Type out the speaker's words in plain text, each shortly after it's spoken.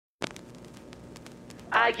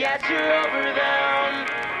I guess you're over them.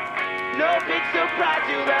 No big surprise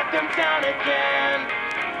you left them down again.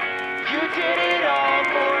 You did it all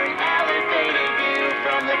for an elevated view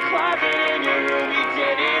from the closet in your room. You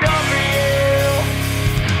did it all for you,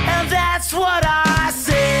 and that's what I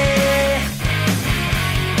say.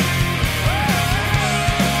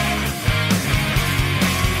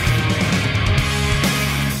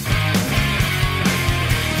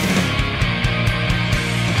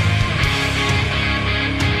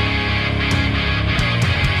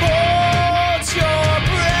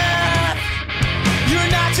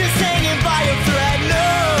 Just hanging by a thread,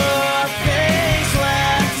 nothing's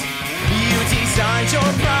left. You designed your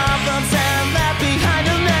problems and left behind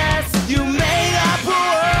a mess. You made up a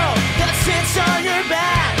world that sits on your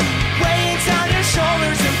back, weighing down your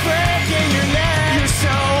shoulders and breaking your neck. You're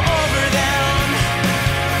so over them.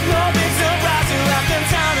 No big surprise you left them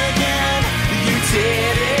down again. You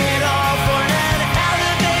did it all for an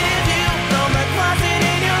elevated view from the closet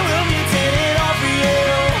in your room. You did it all for you.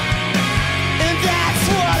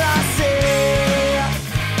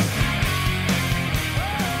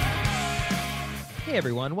 Hey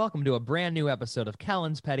everyone, welcome to a brand new episode of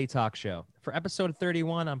Kellen's Petty Talk Show. For episode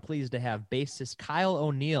 31, I'm pleased to have bassist Kyle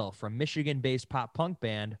O'Neill from Michigan-based pop-punk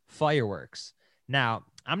band Fireworks. Now,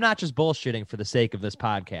 I'm not just bullshitting for the sake of this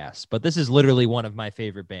podcast, but this is literally one of my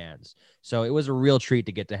favorite bands, so it was a real treat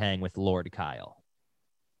to get to hang with Lord Kyle.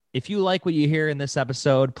 If you like what you hear in this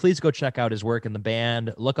episode, please go check out his work in the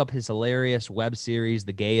band, look up his hilarious web series,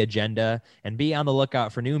 The Gay Agenda, and be on the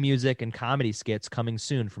lookout for new music and comedy skits coming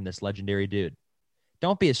soon from this legendary dude.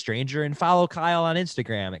 Don't be a stranger and follow Kyle on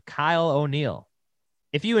Instagram at Kyle O'Neill.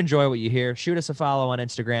 If you enjoy what you hear, shoot us a follow on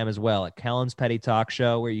Instagram as well at Kellen's Petty Talk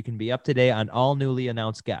Show, where you can be up to date on all newly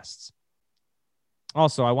announced guests.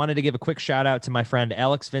 Also, I wanted to give a quick shout out to my friend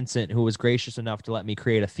Alex Vincent, who was gracious enough to let me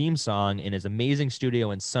create a theme song in his amazing studio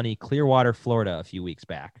in sunny Clearwater, Florida a few weeks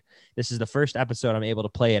back. This is the first episode I'm able to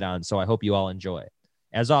play it on, so I hope you all enjoy.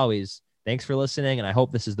 As always, thanks for listening, and I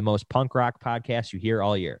hope this is the most punk rock podcast you hear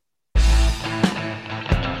all year.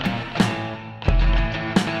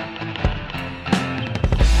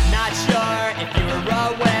 Sure if you were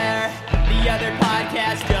aware, the other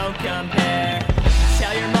podcasts don't compare.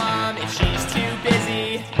 Tell your mom if she's too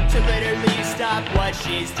busy to literally stop what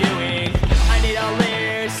she's doing. I need all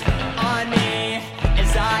ears on me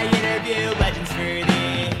as I interview legends for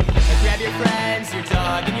thee. Grab your friends, your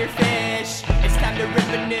dog, and your fish. It's time to rip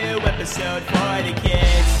a new episode for the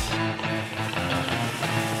kids.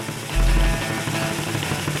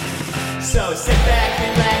 So sit back,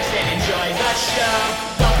 relax, and enjoy the show.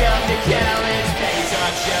 Welcome to Kellen's Petty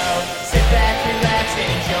Talk Show. Sit back, relax, and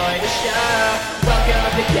enjoy the show.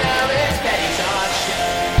 Welcome to Kellen's Petty Talk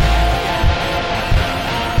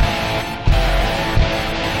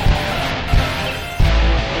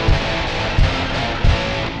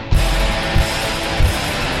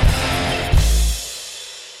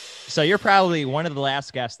So you're probably one of the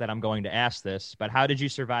last guests that I'm going to ask this, but how did you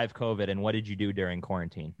survive COVID and what did you do during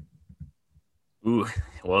quarantine? Ooh,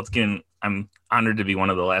 well, I'm honored to be one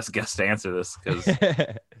of the last guests to answer this because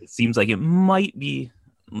it seems like it might be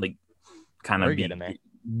like kind of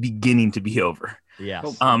beginning to be over.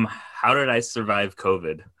 Yes. How did I survive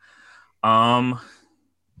COVID? I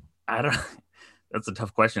don't. That's a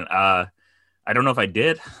tough question. I don't know if I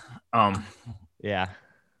did. Yeah.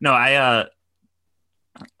 No, I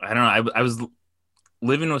don't know. I was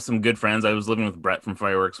living with some good friends. I was living with Brett from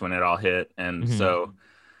Fireworks when it all hit, and so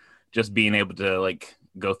just being able to like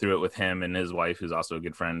go through it with him and his wife, who's also a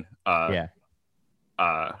good friend. That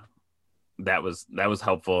was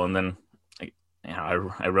helpful. And then, I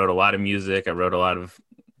wrote a lot of music. I wrote a lot of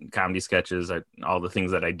comedy sketches. All the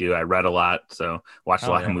things that I do. I read a lot, so watched a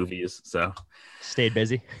lot of movies. So stayed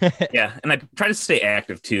busy. Yeah, and I try to stay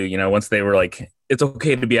active too. You know, once they were like, it's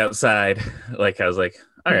okay to be outside. Like I was like,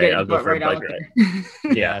 all right, I'll go for a bike ride.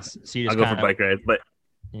 Yes, so I'll go for a bike ride. But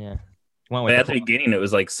yeah. But at the beginning, it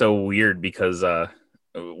was like so weird because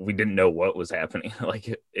we didn't know what was happening. Like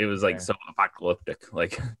it was like so apocalyptic.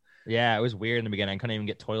 Like yeah, it was weird in the beginning. I couldn't even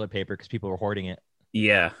get toilet paper because people were hoarding it.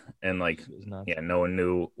 Yeah, and like no one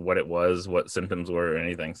knew what it was, what symptoms were, or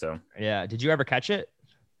anything. So yeah, did you ever catch it?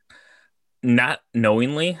 Not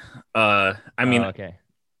knowingly. I mean, okay.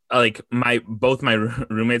 Like both my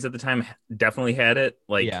roommates at the time definitely had it.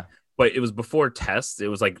 Like, yeah. But it was before tests. It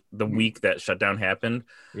was like the week that shutdown happened.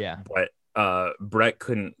 Yeah. But Brett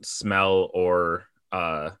couldn't smell or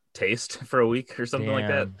taste for a week or something like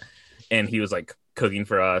that. And he was like cooking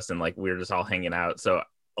for us and like we were just all hanging out. So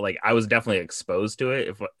like I was definitely exposed to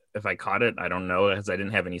it. If I caught it, I don't know, because I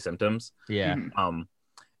didn't have any symptoms. Yeah.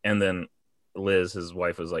 And then Liz, his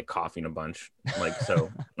wife, was like coughing a bunch. Like,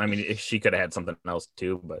 so I mean, she could have had something else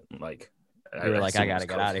too, but like, You were like, I assume it gotta was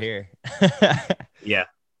get out of COVID. here. Yeah.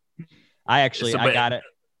 I actually, So, I but- got it.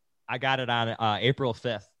 I got it on April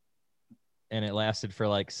 5th, and it lasted for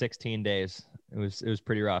like 16 days. It was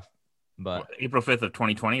pretty rough, but April 5th of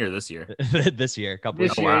 2020 or this year? this year, a couple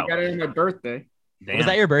This of Oh, year, wow. I got it on my birthday. Damn. Was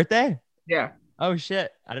that your birthday? Yeah. Oh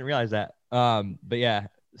shit, I didn't realize that. But yeah,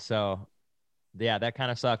 so yeah, that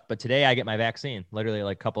kind of sucked. But today I get my vaccine, literally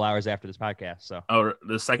like a couple hours after this podcast. So Oh,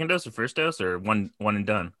 the second dose or first dose or one and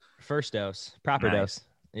done? first dose, proper Nice. dose.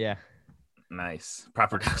 Yeah, Nice.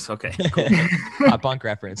 Proper dose. Okay. Cool. pop punk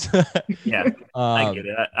reference. Yeah. I um, get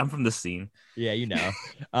it. I'm from the scene. yeah, you know.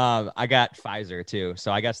 I got Pfizer too,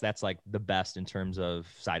 so I guess that's like the best in terms of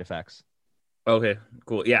side effects. Okay.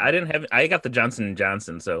 Cool. Yeah. I got the Johnson &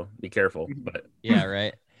 Johnson, so be careful. But Yeah,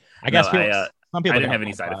 right. I guess No, people, some people I didn't got have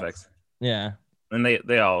any both side shots. effects. Yeah. And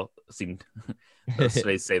they all seemed,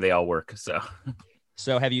 they say they all work. So,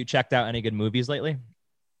 So have you checked out any good movies lately?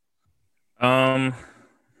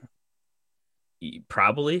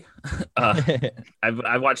 probably.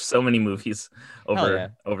 I've watched so many movies over yeah.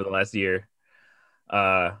 over the last year.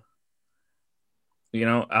 I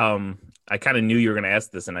kind of knew you were going to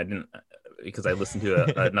ask this, and I didn't, because I listened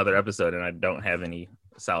to another episode, and I don't have any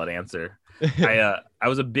solid answer. I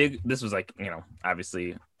was this was like,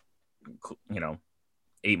 obviously,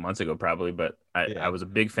 8 months ago probably, but Yeah. I was a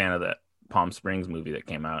big fan of that Palm Springs movie that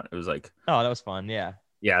came out. It was like, Oh, that was fun. Yeah.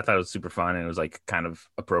 yeah, I thought it was super fun, and it was like kind of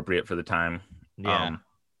appropriate for the time. Yeah.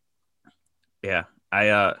 Yeah.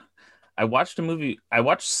 I watched a movie. I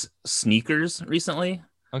watched Sneakers recently,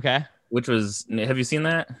 Okay. which was, have you seen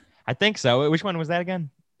that? I think so. Which one was that again?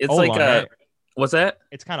 It's Old like one, right? what's that?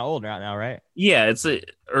 It's kind of old right now, right? Yeah, it's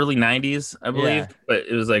early 90s, I believe, Yeah. but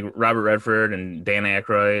it was like Robert Redford and Dan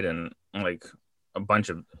Aykroyd and like a bunch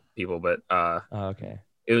of people, but Oh, okay.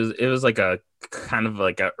 it was like a kind of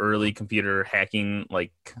like a early computer hacking,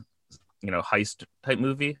 like, heist type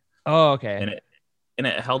movie, Oh, okay. and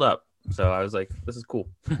it held up. So I was like, this is cool.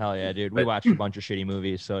 Hell yeah, dude. We But- watched a bunch of shitty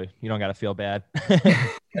movies, so you don't got to feel bad.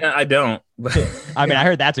 I don't, but I mean, I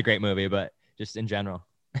heard that's a great movie, but just in general.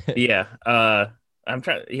 yeah. I'm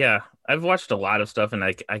trying. Yeah, I've watched a lot of stuff, and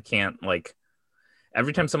I can't, like,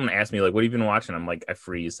 every time someone asks me like, what have you been watching? I'm like, I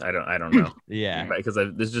freeze. I don't know. Yeah. Because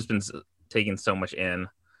there's just been taking so much in.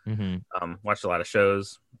 hmm Watched a lot of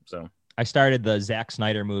shows. So I started the Zack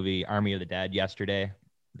Snyder movie Army of the Dead yesterday.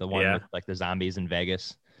 The one Yeah. with like the zombies in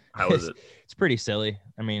Vegas. how was it? It's pretty silly.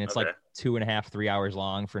 I mean, it's like Okay. 2.5, 3 hours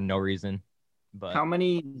long for no reason. But How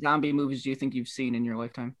many zombie movies do you think you've seen in your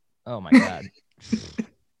lifetime? oh my god.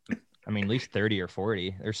 I mean, at least 30 or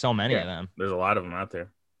 40. There's so many of them. There's a lot of them out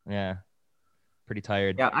there. Yeah. Pretty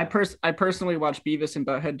tired. Yeah, I personally watch Beavis and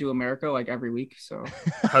Butthead Do America like every week. So,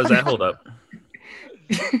 How's that hold up?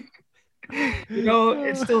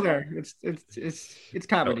 it's still there. It's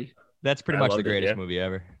comedy. That's pretty I much the loved it, greatest yeah. movie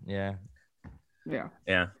ever. Yeah. Yeah.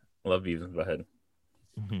 Yeah, love Beavis and Butthead.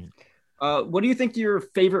 Mhm. What do you think your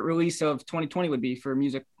favorite release of 2020 would be for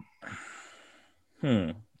music?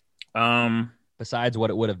 Besides what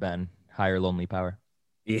it would have been, Higher Lonely Power.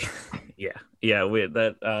 Yeah.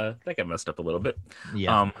 That got messed up a little bit.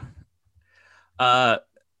 Yeah.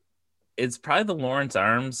 It's probably the Lawrence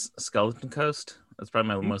Arms Skeleton Coast. That's probably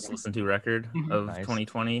my most listened to record of Nice.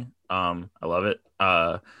 2020. I love it.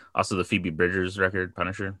 Also the Phoebe Bridgers record,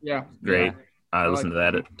 Punisher. Yeah. Great. I like listened to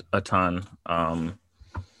that a ton.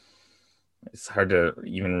 It's hard to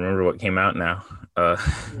even remember what came out now. I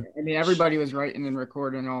mean, everybody was writing and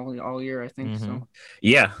recording all year, I think. So Mhm.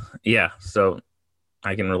 Yeah. So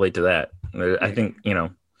I can relate to that. I think,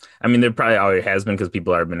 I mean, there probably always has been because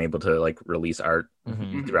people have been able to like release art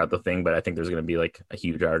Mhm. throughout the thing, but I think there's going to be like a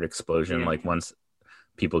huge art explosion, Yeah. like once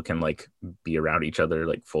people can like be around each other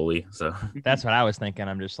like fully. So That's what I was thinking.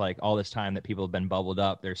 I'm just like, all this time that people have been bubbled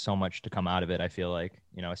up, there's so much to come out of it. I feel like,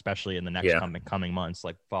 especially in the next Yeah. coming months,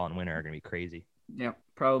 like fall and winter are going to be crazy. yeah,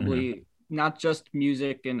 probably not just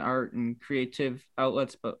music and art and creative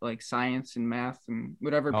outlets, but like science and math and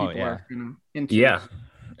whatever Oh, people yeah. are kind of into. yeah,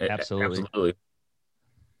 Absolutely. absolutely.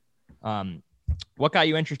 What got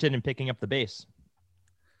you interested in picking up the bass?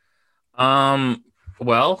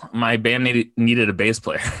 Well, my band needed a bass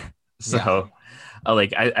player, so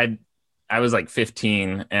I was like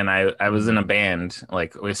 15 and I was in a band.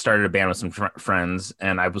 Like we started a band with some friends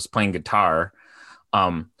and I was playing guitar.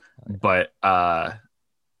 But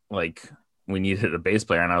like we needed a bass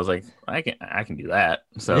player and I was like, I can do that.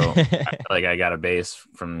 So I got a bass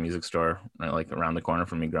from the music store like around the corner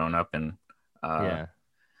from me growing up. And Yeah.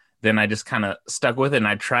 then I just kind of stuck with it and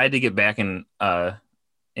I tried to get back in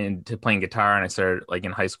into playing guitar, and I started like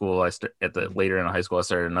in high school. Later in high school, I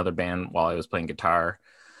started another band while I was playing guitar.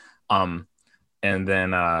 Um, and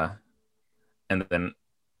then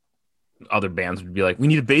other bands would be like, "We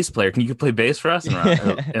need a bass player. Can you play bass for us?"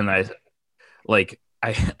 And I like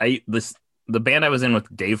the band I was in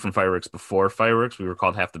with Dave from Fireworks before Fireworks, we were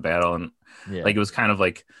called Half the Battle, and like it was kind of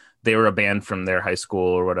like they were a band from their high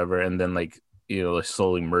school or whatever, and then like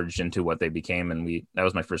slowly merged into what they became, and that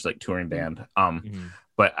was my first like touring band.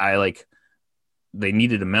 But they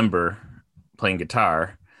needed a member playing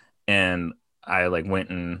guitar, and I like went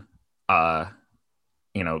and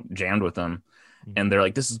jammed with them, and they're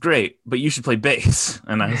like, "This is great, but you should play bass."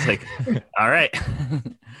 And I was like, "All right."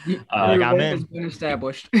 I'm in. Been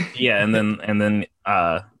established. Yeah, and then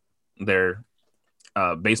their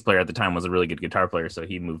bass player at the time was a really good guitar player, so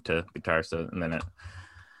he moved to guitar. So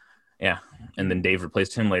and then Dave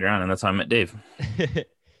replaced him later on, and that's how I met Dave.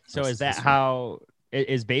 So is that how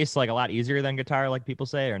is bass like a lot easier than guitar, like people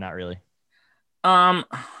say, or not really? I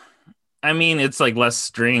mean, it's like less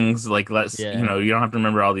strings, like less, you don't have to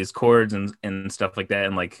remember all these chords and stuff like that,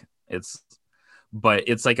 and like but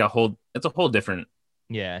it's like a whole different.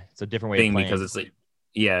 Yeah, it's a different way thing of playing. because it's like,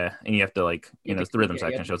 and you have to like, it's the rhythm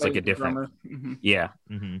section, so it's like a different,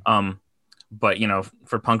 but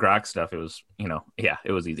for punk rock stuff, it was,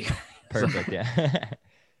 it was easy. Perfect. So. Yeah.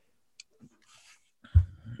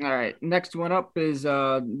 All right. Next one up is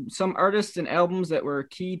some artists and albums that were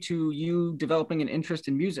key to you developing an interest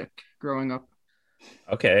in music growing up.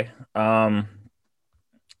 Okay. Well,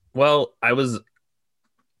 I was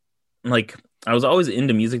always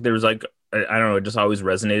into music. There was like, I don't know, it just always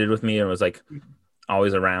resonated with me and was like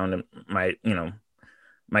always around. And my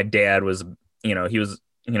dad was, he was,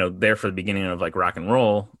 there for the beginning of like rock and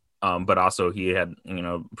roll. But also he had,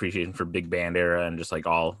 appreciation for big band era and just like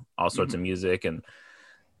all sorts of music. And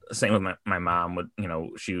same with my mom would,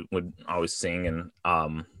 she would always sing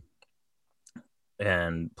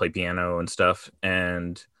and play piano and stuff.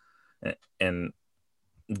 And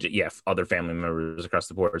other family members across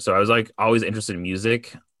the board. So I was like always interested in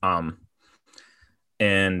music.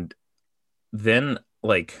 And then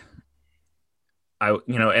like I,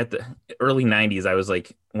 at the early 90s, I was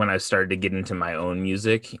like, when I started to get into my own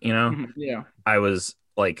music, I was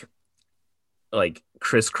like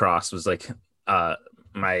Criss Cross was like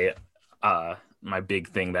my big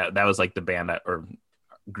thing. That was like the band or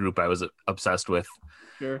group I was obsessed with.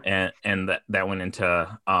 Sure. And that went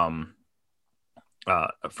into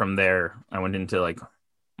from there I went into like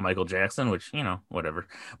Michael Jackson, which whatever,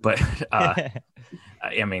 but I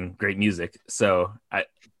mean, great music. So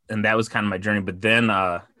and that was kind of my journey. But then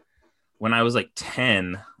when I was like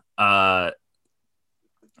 10, a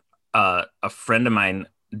friend of mine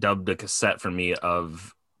dubbed a cassette for me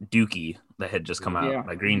of Dookie that had just come out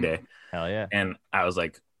by Green Day. Hell yeah. And I was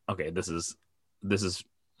like, okay, this is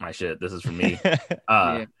my shit. This is for me.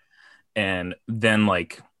 And then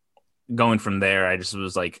like going from there, I just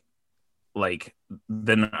was like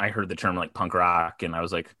then I heard the term like punk rock, and I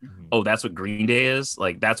was like, oh, that's what Green Day is.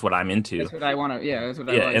 Like, that's what I'm into. That's what I want to. Yeah, that's what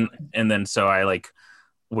I like. And then so I like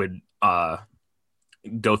would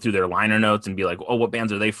go through their liner notes and be like, oh, what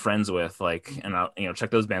bands are they friends with? Like, and I'll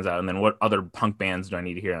check those bands out. And then what other punk bands do I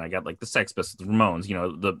need to hear? And I got like the Sex Pistols, the Ramones,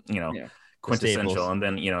 quintessential. And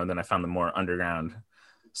then then I found the more underground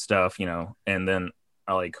stuff, and then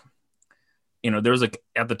I like. There was like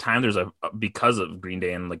at the time there's because of Green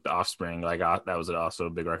Day and like the Offspring, like that was also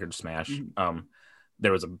a big record smash.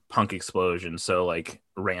 There was a punk explosion, so like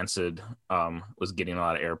Rancid was getting a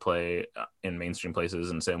lot of airplay in mainstream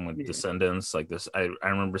places, and same with Descendants. Like this, I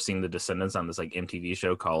remember seeing the Descendants on this like MTV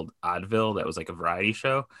show called Oddville that was like a variety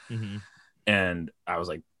show, and I was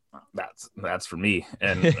like, that's for me,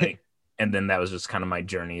 and like, and then that was just kind of my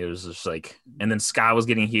journey. It was just like, and then ska was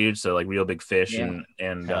getting huge, so like Real Big Fish and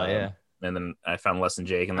and then I found Less Than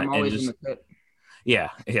Jake, and then in the pit.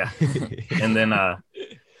 and then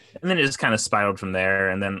it just kind of spiraled from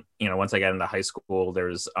there. And then once I got into high school, there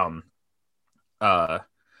was I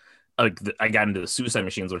got into the Suicide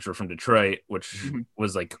Machines, which were from Detroit, which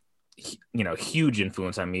was like huge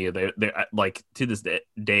influence on me. They like to this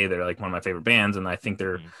day they're like one of my favorite bands, and I think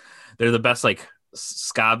they're the best like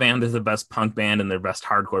ska band, they're the best punk band, and their best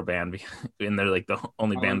hardcore band, and they're like the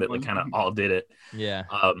only band that like kind of all did it.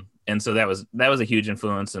 And so that was a huge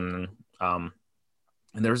influence. And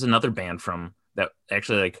there was another band from that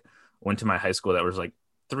actually like went to my high school that was like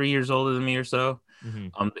 3 years older than me or so.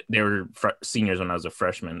 They were seniors when I was a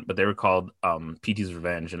freshman, but they were called PT's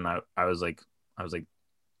Revenge, and I was like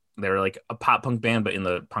they were like a pop punk band, but in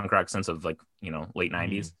the punk rock sense of like late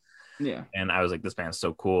 90s. Yeah. And I was like, this band's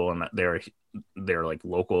so cool, and they're like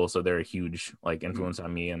local, so they're a huge like influence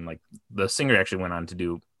on me. And like the singer actually went on to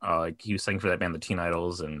do like he was singing for that band, the Teen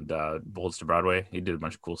Idols, and Bolts to Broadway. He did a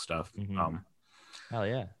bunch of cool stuff. Hell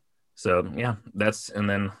yeah. So yeah, and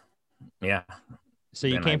then yeah. So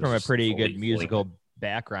you Then came I was from a just pretty fully- good musical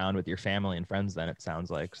background with your family and friends. Then it sounds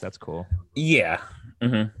like, so that's cool. Yeah.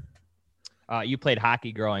 You played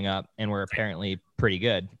hockey growing up and were apparently pretty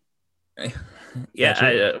good.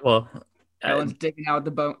 Yeah. Alan's digging out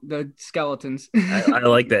the skeletons. I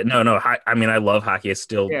like that. No. I mean, I love hockey. I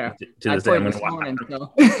still to this day. I'm gonna morning, watch.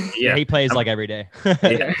 so. Yeah, he plays like every day.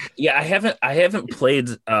 Yeah. I haven't played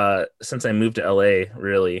since I moved to LA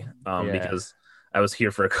really, because I was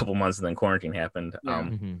here for a couple months and then quarantine happened.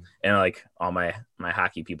 And like all my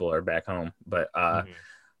hockey people are back home, but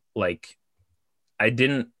like I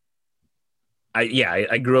grew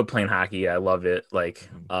up playing hockey. I love it. Like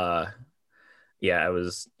I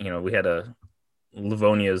was, we had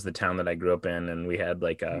Livonia is the town that I grew up in, and we had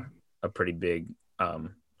like a pretty big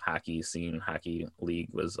hockey scene. Hockey league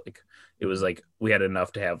was like, it was like we had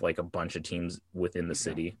enough to have like a bunch of teams within the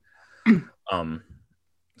city.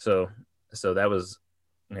 So that was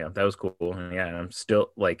cool. And yeah, I'm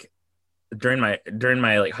still like during my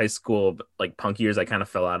like high school like punk years, I kind of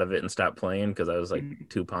fell out of it and stopped playing because I was like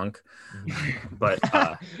too punk. But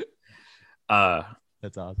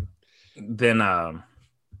that's awesome. Then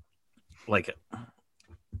like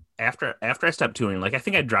after I stopped touring, like I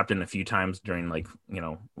think I dropped in a few times during like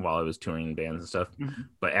while I was touring bands and stuff.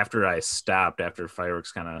 But after I stopped, after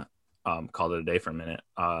Fireworks kind of called it a day for a minute,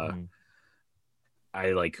 I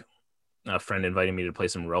like a friend invited me to play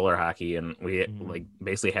some roller hockey, and we like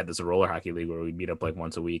basically had this roller hockey league where we meet up like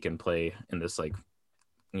once a week and play in this like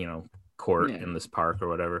court in this park or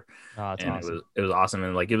whatever. That's and awesome. it was awesome,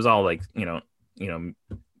 and like it was all like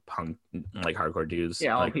punk like hardcore dudes,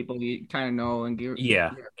 all like, people you kind of know and gear.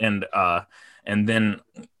 And then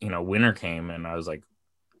winter came, and I was like,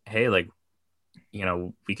 hey, like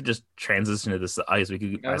we could just transition to this ice. We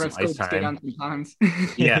could buy some ice time.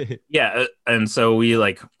 And so we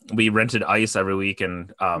rented ice every week,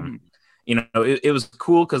 and it was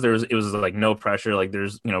cool because it was like no pressure. Like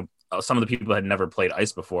there's some of the people had never played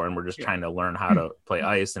ice before, and we're just trying to learn how to play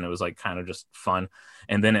ice, and it was like kind of just fun.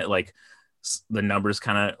 And then it like the numbers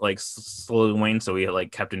kind of like slowly waned, so we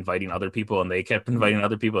like kept inviting other people, and they kept inviting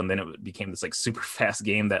other people, and then it became this like super fast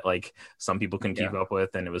game that like some people couldn't keep up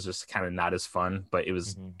with, and it was just kind of not as fun. But it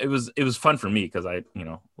was fun for me because I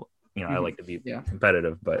I like to be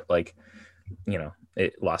competitive, but like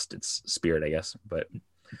it lost its spirit, I guess. But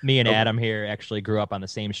me and Adam here actually grew up on the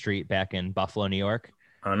same street back in Buffalo, New York.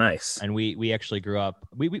 Oh, nice. And we actually grew up.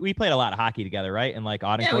 We played a lot of hockey together, right? In like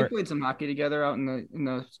Audin Court. We played some hockey together out in the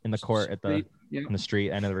court at the street. in the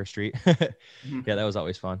street end of the street. Yeah, that was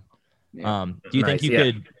always fun. Yeah. Do you think you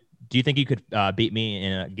could? Do you think you could beat me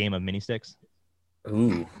in a game of mini sticks?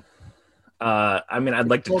 Ooh. I mean, I'd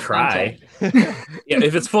like to try.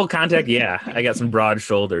 If it's full contact, I got some broad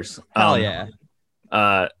shoulders. Hell yeah.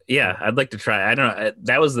 I'd like to try. I don't know.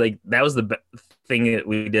 That was the thing that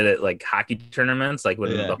we did at like hockey tournaments, like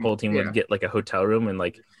when the whole team would get like a hotel room and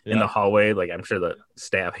like in the hallway. Like I'm sure the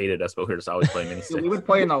staff hated us, but we were just always playing mini sticks. We would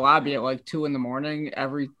play in the lobby at like 2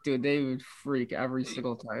 a.m. They would freak every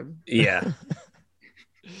single time. Yeah.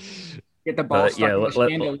 Get the ball stuck in the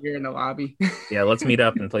chandelier in the lobby. Let's meet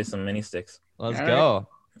up and play some mini sticks. Let's go.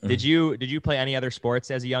 Did you play any other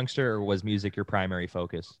sports as a youngster, or was music your primary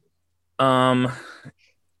focus?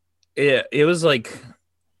 It was like,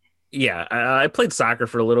 I played soccer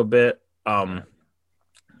for a little bit. But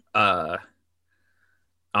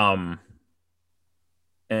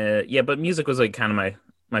music was like kind of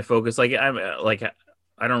my focus. Like I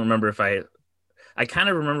don't remember if I kind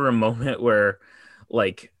of remember a moment where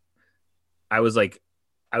like I was like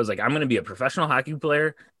I'm going to be a professional hockey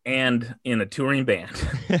player and in a touring band.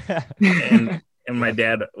 and my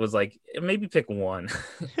dad was like, maybe pick one. So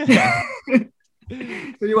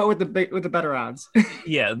you went with the better odds.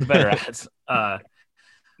 Yeah, the better odds. I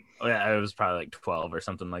was probably like 12 or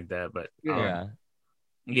something like that, but and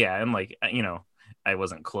like I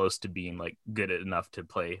wasn't close to being like good enough to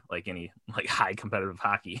play like any like high competitive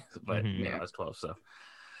hockey, but I was 12, so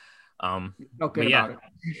okay, about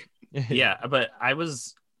it. But I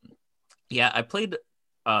was I played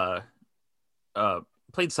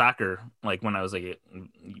played soccer like when I was like a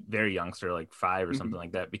very youngster, like 5 or something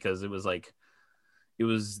like that, because it was you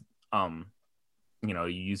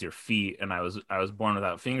use your feet, and I was born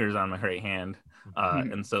without fingers on my right hand,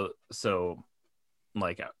 and so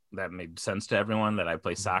like that made sense to everyone that I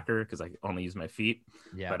play soccer because I only use my feet.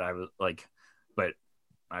 But I was like, but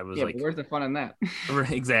I was Yeah, like, but where's the fun in that?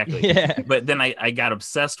 exactly. Yeah. But then I got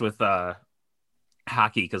obsessed with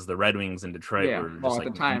hockey because the Red Wings in Detroit Yeah, were well, just at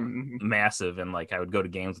like the time. massive, and like I would go to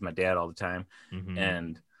games with my dad all the time, Mhm.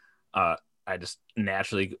 and I just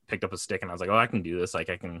naturally picked up a stick and I was like, oh, I can do this. Like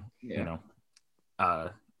I can, Yeah. uh,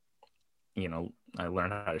 I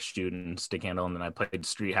learned how to shoot and stick handle, and then I played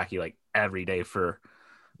street hockey like every day for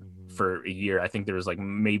a year. I think there was like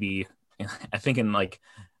maybe, I think in like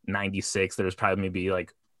 '96 there was probably maybe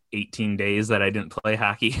like 18 days that I didn't play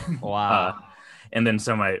hockey. Wow. And then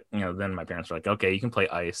then my parents were like, okay, you can play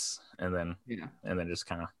ice, and then just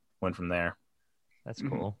kind of went from there. That's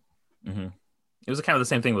cool. Mm-hmm. It was kind of the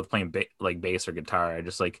same thing with playing like bass or guitar. I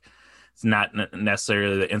just like, it's not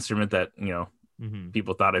necessarily the instrument that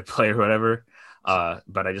people thought I'd play or whatever,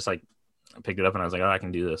 but I just like picked it up and I was like, oh, I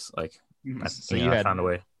can do this. Like, So I found a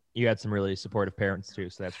way. You had some really supportive parents too,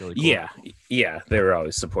 so that's really cool. Yeah, they were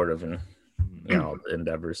always supportive in all the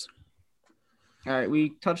endeavors. All right, we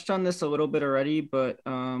touched on this a little bit already, but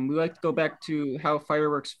we like to go back to how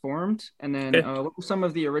Fireworks formed, and then what were some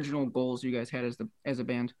of the original goals you guys had as a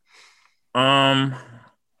band?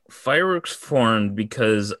 Fireworks formed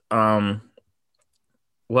because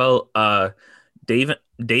Dave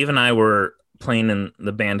and I were playing in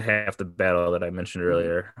the band Half the Battle that I mentioned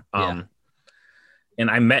earlier. And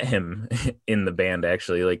I met him in the band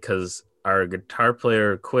actually, like, because our guitar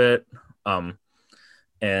player quit,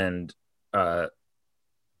 and I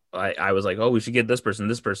was like, oh, we should get this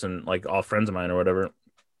person, like all friends of mine or whatever.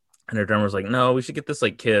 And our drummer was like, no, we should get this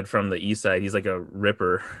like kid from the east side. He's like a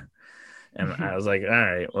ripper. And I was like, all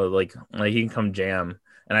right, well, like he can come jam.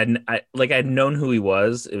 And I'd known who he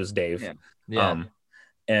was. It was Dave. Yeah.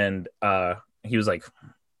 And he was like,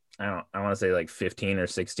 I want to say like 15 or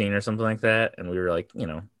 16 or something like that. And we were like,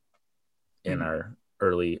 in our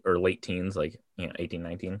early or late teens, like, 18,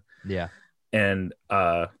 19. Yeah. And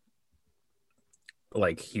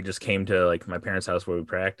like he just came to like my parents' house where we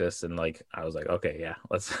practiced, and like I was like, okay, yeah,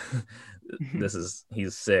 let's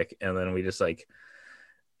he's sick. And then we just like,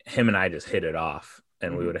 him and I just hit it off,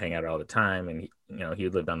 and we would hang out all the time. And he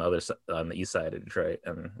lived on the east side of Detroit,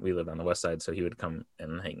 and we lived on the west side, so he would come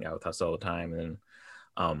and hang out with us all the time.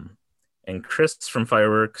 And Chris from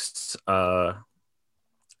Fireworks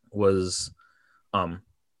was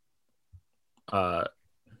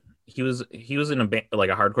he was in a band, like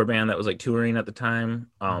a hardcore band that was like touring at the time,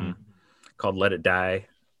 called Let It Die.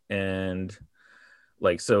 And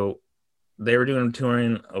like, so they were doing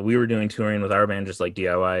touring, we were doing touring with our band, just like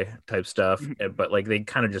DIY type stuff. But like, they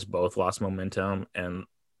kind of just both lost momentum, and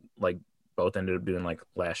like both ended up doing like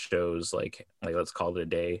last shows, like let's call it a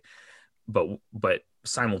day. But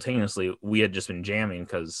simultaneously we had just been jamming,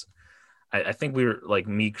 because I think we were like,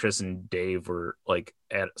 me, Chris, and Dave were like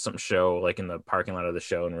at some show, like in the parking lot of the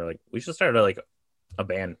show, and we're like, we should start like a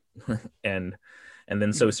band. and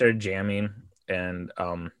then so we started jamming, and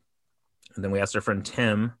then we asked our friend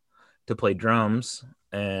Tim to play drums,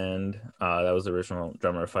 and that was the original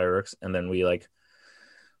drummer of Fireworks. And then we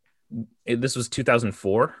this was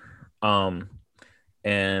 2004,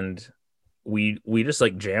 and we just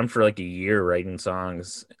like jammed for like a year writing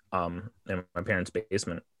songs in my parents'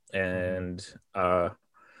 basement. And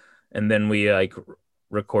then we like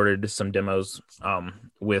recorded some demos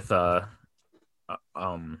with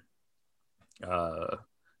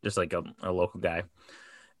just like a local guy.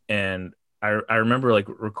 And I remember like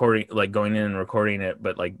recording, like going in and recording it,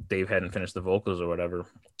 but like Dave hadn't finished the vocals or whatever.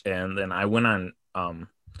 And then I went on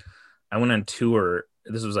tour.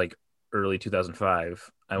 This was like early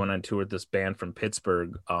 2005. I went on tour with this band from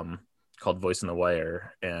Pittsburgh called Voice in the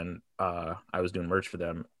Wire, and I was doing merch for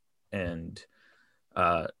them. And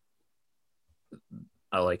I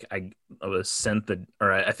was sent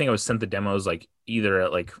I think I was sent the demos like either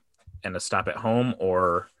at like in a stop at home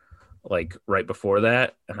or like right before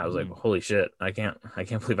that. And I was like, holy shit, I can't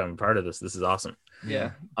believe I'm a part of this. This is awesome.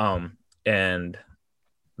 Yeah. And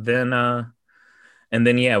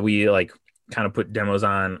then yeah, we like kind of put demos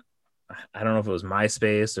on, I don't know if it was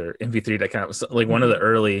MySpace or MP3.com, like one of the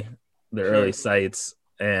early sites.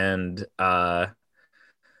 And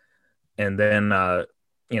then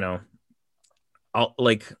all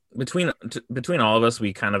like between all of us,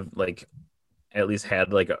 we kind of like at least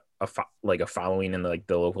had like a following in like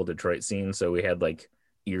the local Detroit scene, so we had like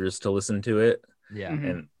ears to listen to it.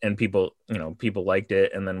 And people liked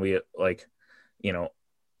it. And then we like,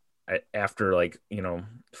 after like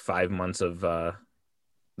 5 months of the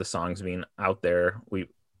songs being out there, we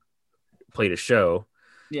played a show.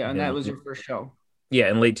 And that was your first show. Yeah,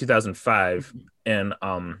 in late 2005. And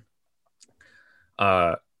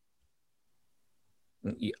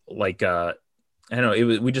I don't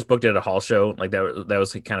know. We just booked it at a hall show. Like that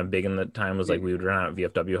was kind of big in the time. Was like we would run out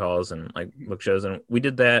VFW halls and like book shows, and we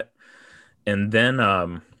did that. And then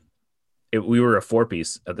we were a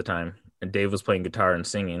 4-piece at the time, and Dave was playing guitar and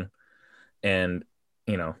singing. And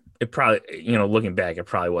it probably, looking back, it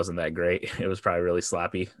probably wasn't that great. It was probably really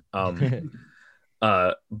sloppy. But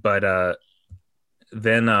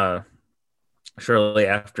then shortly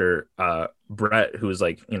after, Brett, who was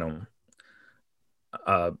like,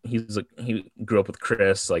 he grew up with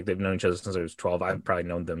Chris, like they've known each other since I was 12. I've probably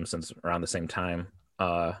known them since around the same time.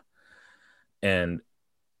 And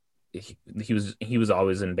he was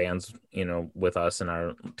always in bands, with us in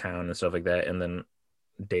our town and stuff like that. And then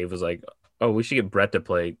Dave was like, oh, we should get Brett to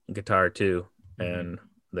play guitar too. And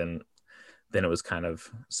then it was kind of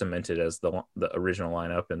cemented as the original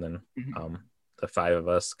lineup. And then the 5 of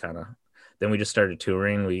us then we just started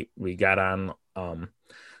touring. We got on,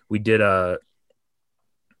 we did a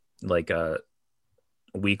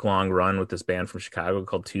week-long run with this band from Chicago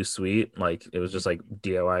called Too Sweet. Like it was just like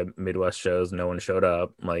DIY Midwest shows. No one showed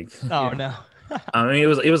up. Like, oh no. I mean, it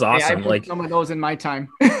was awesome. Hey, I like some of those in my time.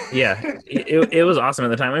 Yeah, it was awesome at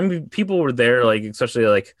the time. I mean, people were there, like especially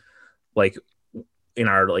like in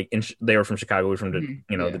our they were from Chicago, we were from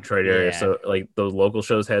the Detroit area, so like those local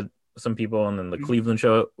shows had some people, and then the Cleveland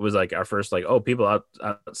show was like our first people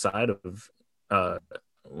outside of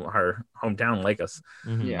our hometown like us.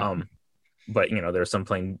 But there was some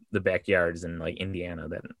playing the backyards in like Indiana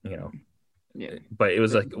that but it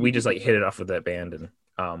was like we just like hit it off with that band, and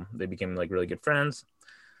they became like really good friends.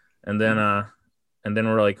 And then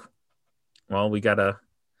we're like, well,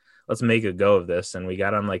 let's make a go of this. And we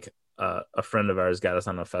got on like a friend of ours got us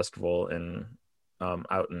on a festival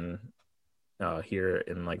out in here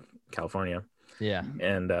in like California. Yeah.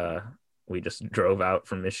 And we just drove out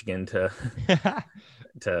from Michigan to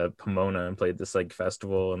Pomona and played this like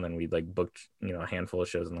festival, and then we like booked a handful of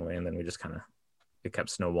shows on the way, and then we just it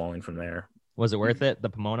kept snowballing from there. Was it worth it, the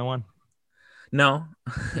Pomona one? No.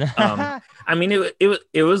 I mean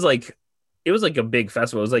it was like a big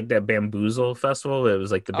festival. It was like that Bamboozle festival. It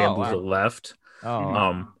was like the Bamboozle left.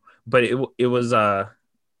 But it was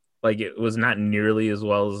like it was not nearly as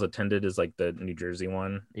well as attended as like the New Jersey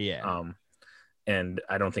one. Yeah. And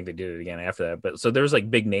I don't think they did it again after that. But so there was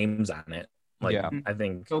like big names on it. Like I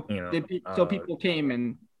think so. So people came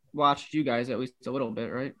and watched you guys at least a little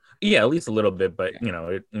bit, right? Yeah, at least a little bit. But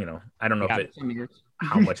I don't know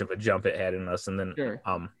how much of a jump it had in us. And then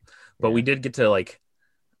but we did get to like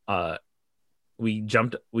we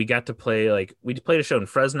got to play, like we played a show in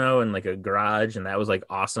Fresno in like a garage, and that was like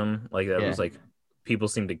awesome. Like that was like people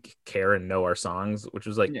seemed to care and know our songs, which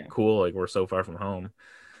was like cool. Like we're so far from home.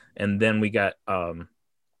 And then we got to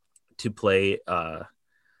play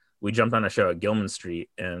we jumped on a show at Gilman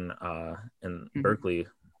Street in Berkeley,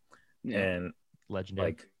 and legendary.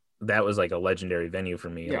 Like that was like a legendary venue for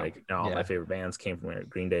me. Like all my favorite bands came from there.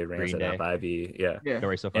 Green Day, Rancid, F.I.V.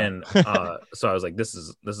 Story so far. And so I was like, this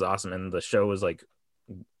is awesome. And the show was like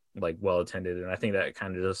well attended, and I think that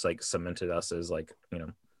kind of just like cemented us as like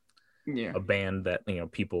a band that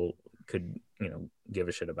people could give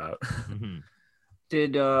a shit about.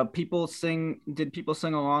 Did people sing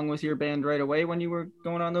along with your band right away when you were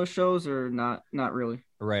going on those shows, or not really?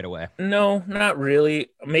 Right away. No, not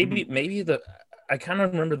really. Maybe I kind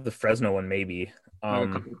of remember the Fresno one, maybe. A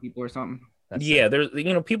couple of people or something. There's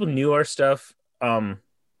people knew our stuff here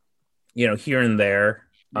and there.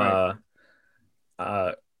 Right.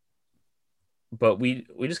 But we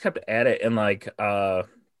just kept at it, and like I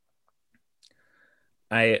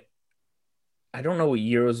don't know what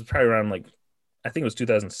year it was, probably around like I think it was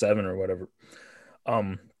 2007 or whatever.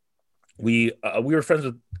 We were friends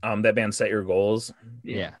with that band Set Your Goals.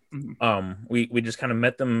 Yeah. We just kind of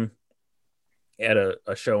met them at a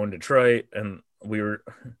show in Detroit, and it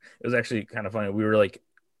was actually kind of funny. We were like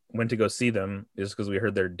went to go see them just because we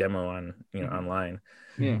heard their demo on online.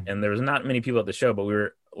 And there was not many people at the show, but we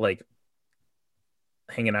were like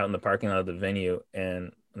hanging out in the parking lot of the venue,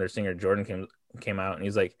 and their singer Jordan came out, and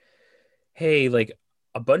he's like, hey, like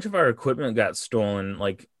a bunch of our equipment got stolen.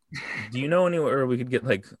 Like, do you know anywhere we could get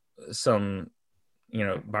like some,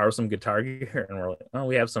 borrow some guitar gear? And we're like, oh,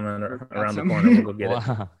 we have some around the corner. We'll go get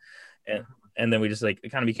it. And then we just like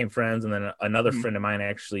kind of became friends. And then another friend of mine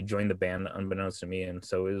actually joined the band unbeknownst to me. And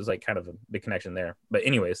so it was like kind of a big connection there. But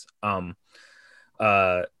anyways,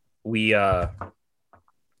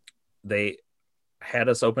 they had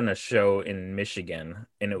us open a show in Michigan,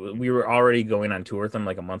 and we were already going on tour with them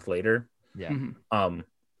like a month later. Yeah.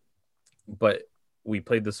 But we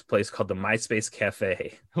played this place called the MySpace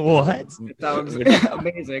Cafe. What? That was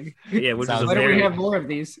amazing. Yeah, which Sounds is Why a don't we very have more of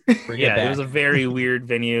these? Bring yeah, it it was a back. very weird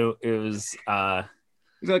venue. It was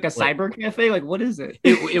Is it like a cyber cafe? Like, what is it?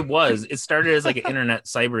 it started as like an internet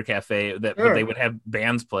cyber cafe that but they Sure. would have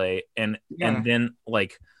bands play Yeah. and then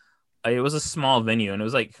like it was a small venue and it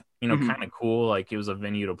was like Mhm. kind of cool, like it was a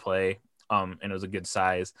venue to play and it was a good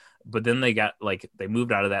size, but then they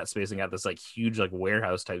moved out of that space and got this like huge like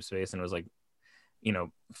warehouse type space, and it was like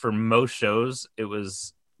for most shows it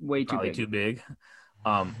was Way too probably big. too big,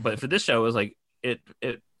 but for this show it was like it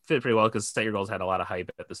fit pretty well because Set Your Goals had a lot of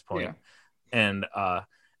hype at this point. Yeah.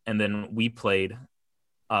 And then we played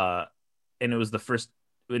and it was the first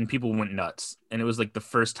when people went nuts, and it was like the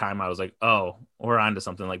first time I was like, oh, we're onto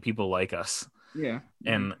something, like people like us. Yeah.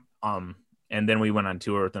 And then we went on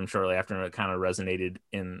tour with them shortly after, and it kind of resonated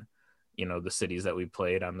in the cities that we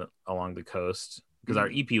played along the coast, because our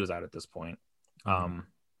EP was out at this point.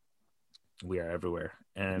 We Are Everywhere,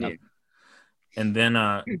 and Yep. and then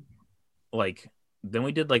then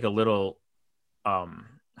we did like a little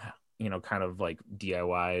kind of like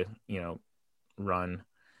DIY run,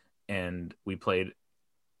 and we played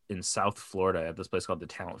in South Florida at this place called the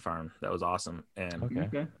Talent Farm. That was awesome. And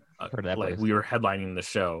Okay. Heard of that like place. we were headlining the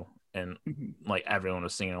show, and Mhm. like everyone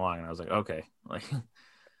was singing along, and I was like, okay, like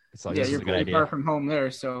It's like, Yeah, this is you're a good pretty far idea. from home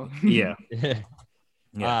there, so yeah.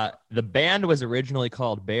 Yeah. The band was originally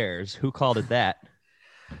called Bears. Who called it that?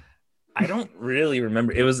 I don't really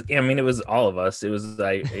remember. It was all of us. It was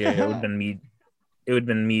like it would have been me. It would have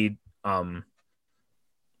been me,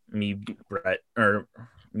 me, Brett, or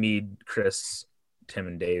me, Chris, Tim,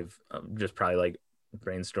 and Dave. Just probably like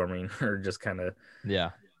brainstorming or just kind of Yeah.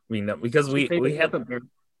 because What's your we favorite had type of bear?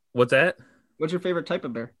 what's that? What's your favorite type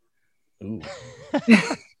of bear? Ooh.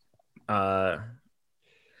 I'm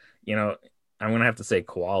gonna have to say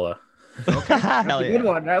koala. That's Hell a yeah. good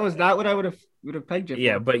one. That was not what I would have pegged you.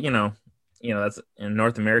 Yeah, for. but that's a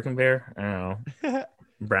North American bear. I don't know,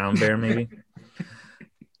 brown bear maybe.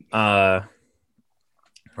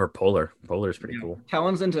 Or polar. Polar is pretty cool.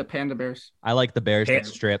 Talon's into panda bears. I like the bears that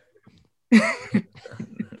strip.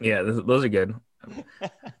 Yeah, those are good.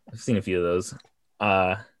 I've seen a few of those.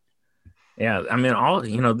 Yeah, I mean, all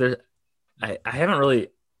there. I haven't really,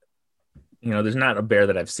 there's not a bear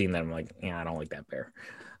that I've seen that I'm like, yeah, I don't like that bear.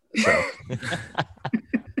 So,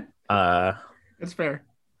 That's fair.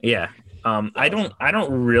 yeah. I don't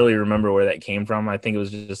really remember where that came from. I think it was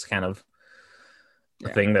just kind of a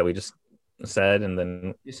Yeah. thing that we just said, and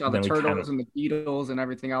then You saw the then we turtles kind of- and the beetles and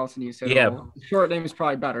everything else, and you said, Yeah. "Oh, the short name is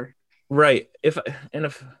probably better." right. If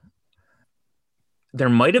there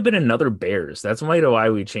might have been another Bears. That's might have why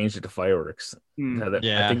we changed it to Fireworks. Hmm. I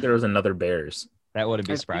Yeah. think there was another Bears. That wouldn't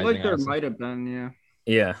be I feel surprising. like there honestly. might have been, yeah.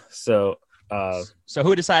 Yeah. So So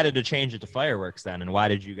who decided to change it to Fireworks then, and why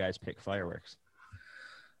did you guys pick Fireworks?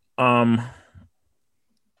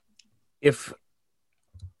 if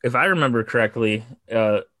I remember correctly,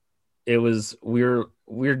 it was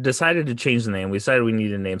we decided to change the name. We decided we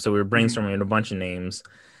needed a name, so we were brainstorming a bunch of names,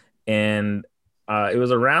 and it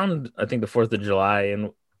was around I think the 4th of July,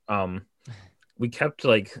 and we kept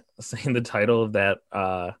like saying the title of that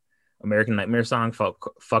American Nightmare song,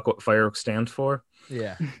 "Fuck What Fireworks Stands For,"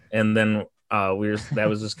 Yeah. and then that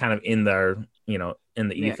was just kind of in there, in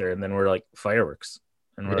the Yeah. ether, and then we're like Fireworks.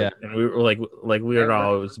 And Yeah. we were like we had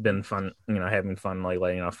always been fun, having fun, like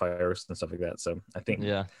lighting off fireworks and stuff like that. So I think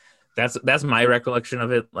Yeah. that's my recollection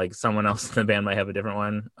of it. Like someone else in the band might have a different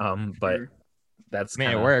one. But Sure. that's Man,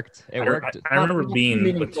 kinda, it worked. It worked. I remember Not being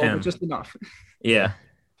with meaningful, but Tim. just enough. Yeah.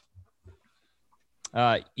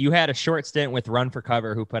 You had a short stint with Run for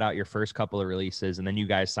Cover, who put out your first couple of releases, and then you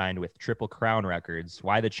guys signed with Triple Crown Records.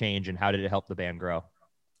 Why the change, and how did it help the band grow?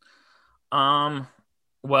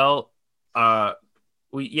 Well,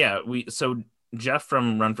 so Jeff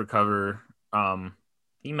from Run for Cover,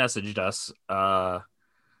 he messaged us,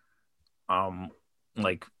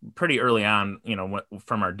 like pretty early on,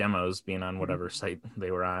 from our demos being on whatever site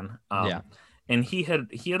they were on. Yeah. And he had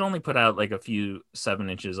only put out like a few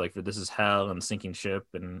 7-inches, like for This Is Hell and Sinking Ship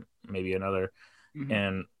and maybe another. Mhm.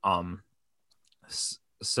 And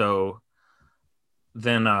so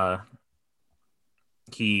then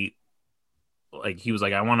he was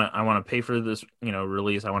like, I want to pay for this,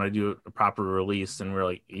 release. I want to do a proper release. And we're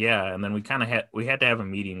like, yeah. And then we kind of had to have a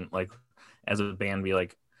meeting, like as a band, be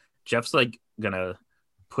like, Jeff's like gonna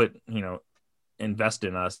put, invest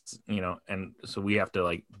in us, and so we have to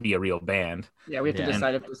like be a real band. Yeah, we have to Yeah.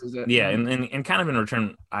 decide if this is it. Yeah. And kind of in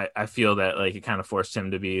return, I feel that like it kind of forced him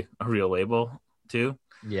to be a real label too.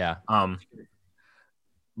 Yeah.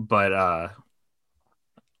 But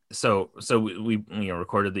so we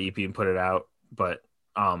recorded the EP and put it out, but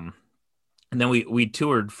and then we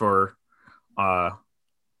toured for for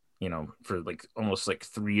like almost like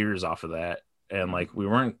 3 years off of that, and like we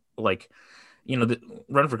weren't like, the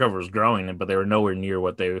Run for Cover was growing, but they were nowhere near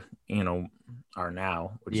what they are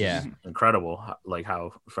now, which is incredible, like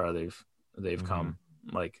how far they've come,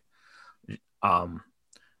 like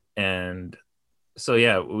and so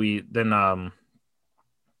we then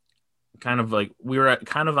kind of like we were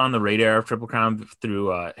kind of on the radar of Triple Crown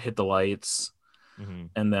through Hit the Lights,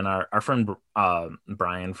 and then our friend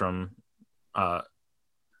Brian from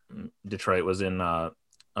Detroit was in a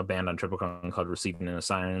band on Triple Crown called Receiving in a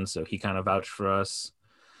Silence, so he kind of vouched for us.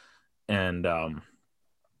 And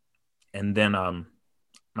then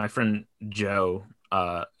my friend Joe,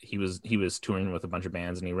 he was touring with a bunch of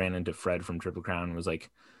bands, and he ran into Fred from Triple Crown and was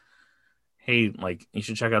like, hey, like, you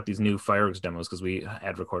should check out these new Fireworks demos, because we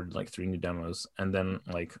had recorded like 3 new demos. And then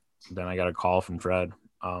I got a call from Fred,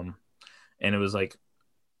 and it was like,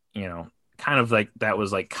 kind of like that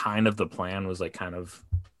was like kind of the plan, was like kind of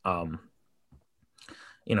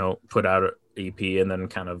put out an EP and then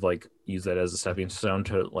kind of like use that as a stepping stone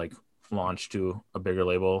to like launch to a bigger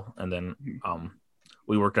label. And then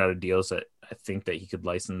we worked out a deal that I think that he could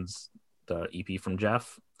license the EP from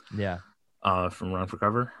Jeff. Yeah. From Run for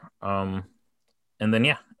Cover. And then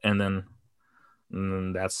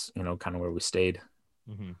that's, kind of where we stayed.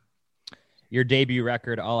 Mm-hmm. Your debut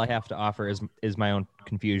record, All I Have to Offer is My Own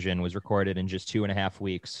Confusion, was recorded in just 2.5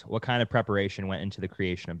 weeks. What kind of preparation went into the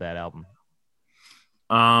creation of that album?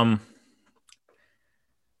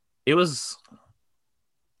 It was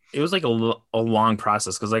like a long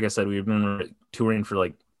process, because like I said, we've been touring for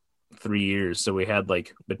like 3 years, so we had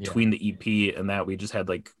like between the EP and that, we just had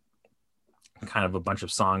like kind of a bunch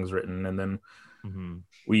of songs written, and then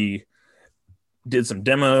we did some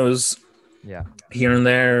demos here and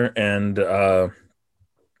there, and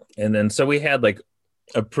then so we had like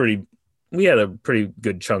a pretty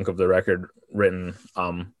good chunk of the record written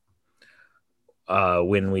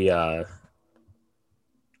when we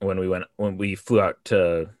flew out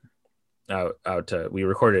to we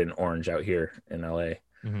recorded in Orange out here in LA,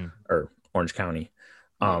 or Orange County.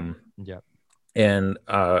 And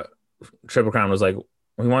Triple Crown was like,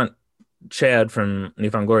 we want Chad from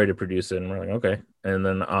Newfound Glory to produce it, and we're like, okay. And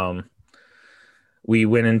then we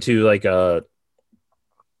went into like a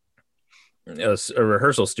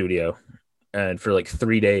rehearsal studio, and for like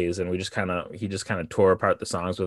 3 days, and he just kind of tore apart the songs with